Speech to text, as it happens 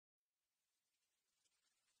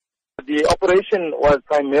The operation was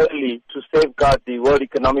primarily to safeguard the World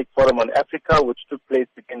Economic Forum on Africa, which took place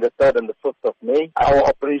between the 3rd and the 5th of May. Our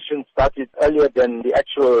operation started earlier than the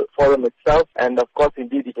actual forum itself, and of course,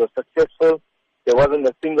 indeed, it was successful. There wasn't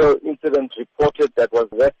a single incident reported that was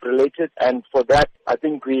rep-related, and for that, I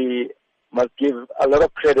think we must give a lot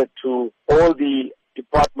of credit to all the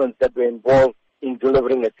departments that were involved in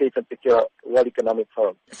delivering a safe and secure World Economic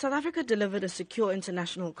Forum. South Africa delivered a secure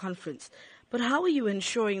international conference, but how are you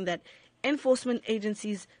ensuring that enforcement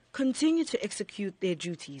agencies continue to execute their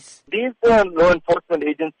duties? These law enforcement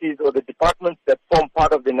agencies or the departments that form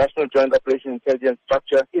part of the National Joint Operations Intelligence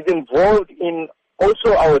Structure is involved in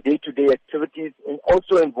also our day-to-day activities, and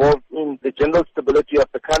also involved in the general stability of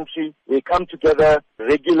the country. We come together,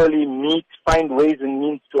 regularly meet, find ways and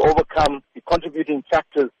means to overcome the contributing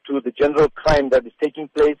factors to the general crime that is taking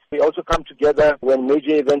place. We also come together when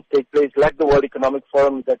major events take place, like the World Economic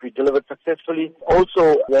Forum that we delivered successfully.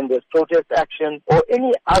 Also, when there's protest action or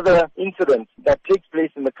any other incident that takes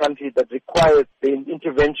place in the country that requires the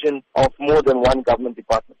intervention of more than one government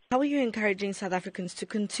department. How are you encouraging South Africans to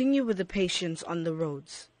continue with the patience on the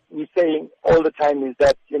roads? We're saying all the time is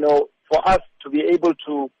that, for us to be able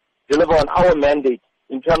to deliver on our mandate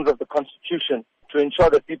in terms of the Constitution to ensure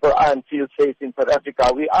that people are and feel safe in South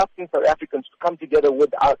Africa, we're asking South Africans to come together with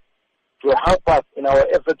us to help us in our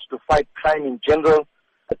efforts to fight crime in general,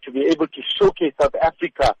 to be able to showcase South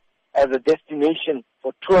Africa as a destination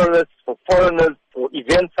for tourists, for foreigners, for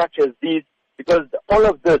events such as these, because all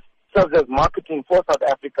of this serves as marketing for South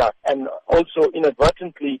Africa and also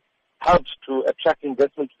inadvertently helps to attract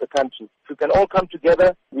investment to the country. If we can all come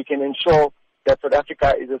together, we can ensure that South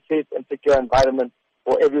Africa is a safe and secure environment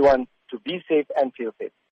for everyone to be safe and feel safe.